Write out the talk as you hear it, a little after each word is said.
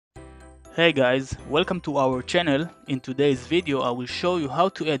Hey guys, welcome to our channel. In today's video I will show you how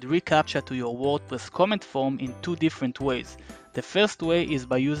to add reCaptcha to your WordPress comment form in two different ways. The first way is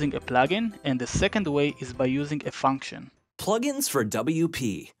by using a plugin and the second way is by using a function. Plugins for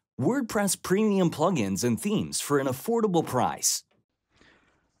WP, WordPress premium plugins and themes for an affordable price.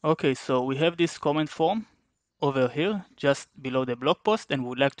 Okay, so we have this comment form over here just below the blog post and we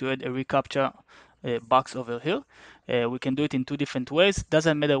would like to add a reCaptcha box over here. We can do it in two different ways,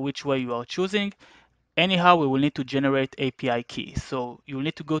 doesn't matter which way you are choosing. Anyhow, we will need to generate API key. So you'll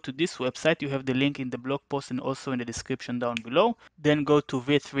need to go to this website. You have the link in the blog post and also in the description down below. Then go to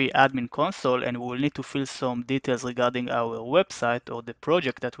V3 admin console and we will need to fill some details regarding our website or the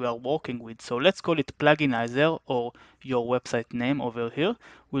project that we are working with. So let's call it Pluginizer or your website name over here.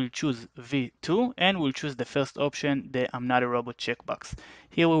 We'll choose V2 and we'll choose the first option, the I'm not a robot checkbox.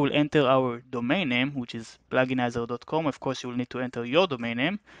 Here we will enter our domain name, which is pluginizer.com. Of course, you will need to enter your domain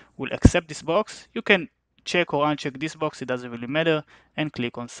name. We'll accept this box. You can check or uncheck this box, it doesn't really matter, and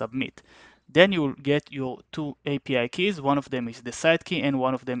click on submit. Then you will get your two API keys. One of them is the site key and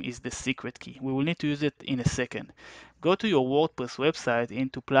one of them is the secret key. We will need to use it in a second. Go to your WordPress website,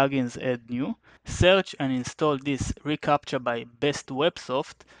 into plugins, add new, search and install this reCaptcha by Best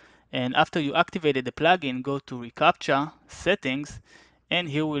Websoft, and after you activated the plugin, go to reCaptcha settings, and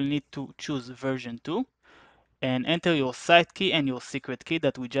here we'll need to choose version 2 and enter your site key and your secret key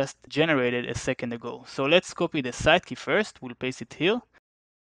that we just generated a second ago. So let's copy the site key first. We'll paste it here.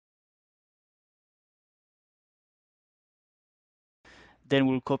 Then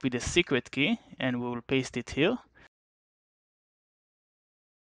we'll copy the secret key and we will paste it here.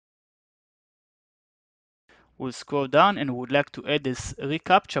 We'll scroll down and we would like to add this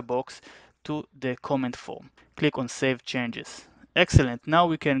reCaptcha box to the comment form. Click on Save Changes. Excellent. Now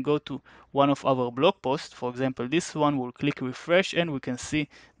we can go to one of our blog posts. For example, this one, we'll click refresh and we can see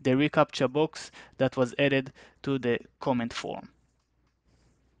the reCaptcha box that was added to the comment form.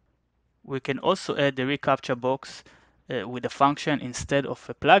 We can also add the reCaptcha box with a function instead of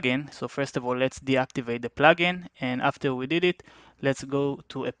a plugin. So first of all, let's deactivate the plugin. And after we did it, let's go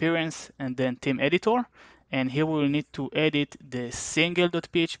to Appearance and then Theme Editor. And here we will need to edit the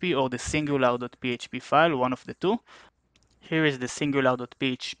single.php or the singular.php file, one of the two. Here is the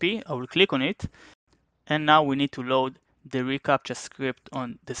singular.php. I will click on it. And now we need to load the reCaptcha script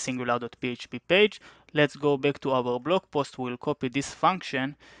on the singular.php page. Let's go back to our blog post. We'll copy this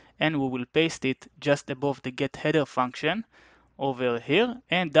function and we will paste it just above the get header function over here,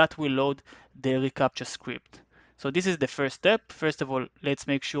 and that will load the reCaptcha script. So this is the first step. First of all, let's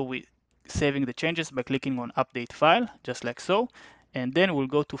make sure we saving the changes by clicking on update file, just like so. And then we'll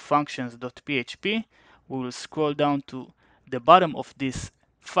go to functions.php. We will scroll down to the bottom of this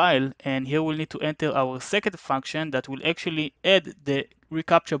file, and here we'll need to enter our second function that will actually add the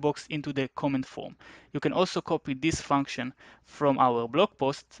reCaptcha box into the comment form. You can also copy this function from our blog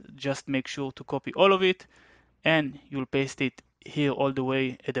post. Just make sure to copy all of it and you'll paste it here all the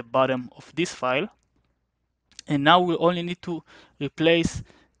way at the bottom of this file. And now we only need to replace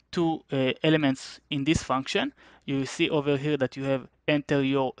two elements in this function. You see over here that you have enter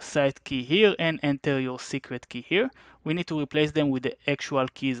your site key here and enter your secret key here. We need to replace them with the actual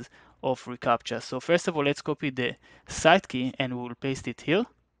keys of reCaptcha. So first of all, let's copy the site key and we will paste it here,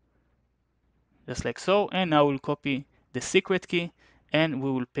 just like so. And now we'll copy the secret key and we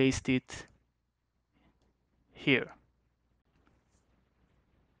will paste it here.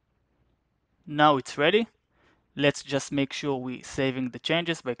 Now it's ready. Let's just make sure we're saving the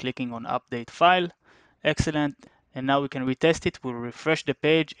changes by clicking on update file. Excellent. And now we can retest it. We'll refresh the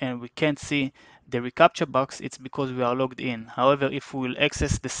page and we can't see the reCaptcha box. It's because we are logged in. However, if we will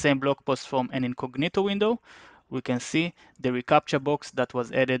access the same blog post from an incognito window, we can see the reCaptcha box that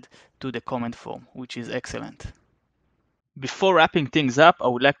was added to the comment form, which is excellent. Before wrapping things up, I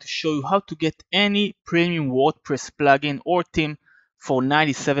would like to show you how to get any premium WordPress plugin or theme for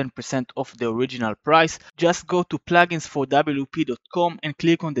 97% off the original price. Just go to PluginsForWP.com and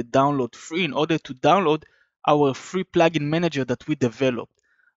click on the download free in order to download our free plugin manager that we developed.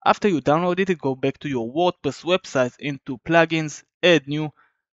 After you download it, go back to your WordPress website, into plugins, add new,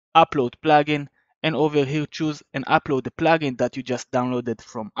 upload plugin, and over here choose and upload the plugin that you just downloaded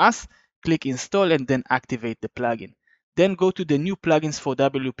from us. Click install and then activate the plugin. Then go to the new plugins for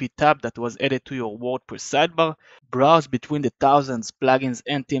WP tab that was added to your WordPress sidebar. Browse between the thousands plugins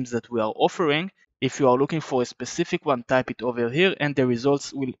and themes that we are offering. If you are looking for a specific one, type it over here and the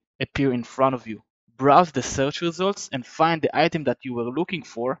results will appear in front of you. Browse the search results and find the item that you were looking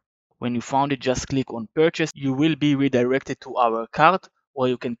for. When you found it, just click on purchase. You will be redirected to our cart or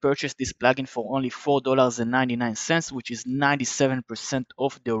you can purchase this plugin for only $4.99, which is 97%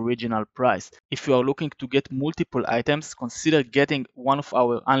 off the original price. If you are looking to get multiple items, consider getting one of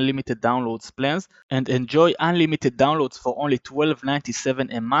our unlimited downloads plans and enjoy unlimited downloads for only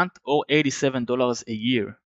 $12.97 a month or $87 a year.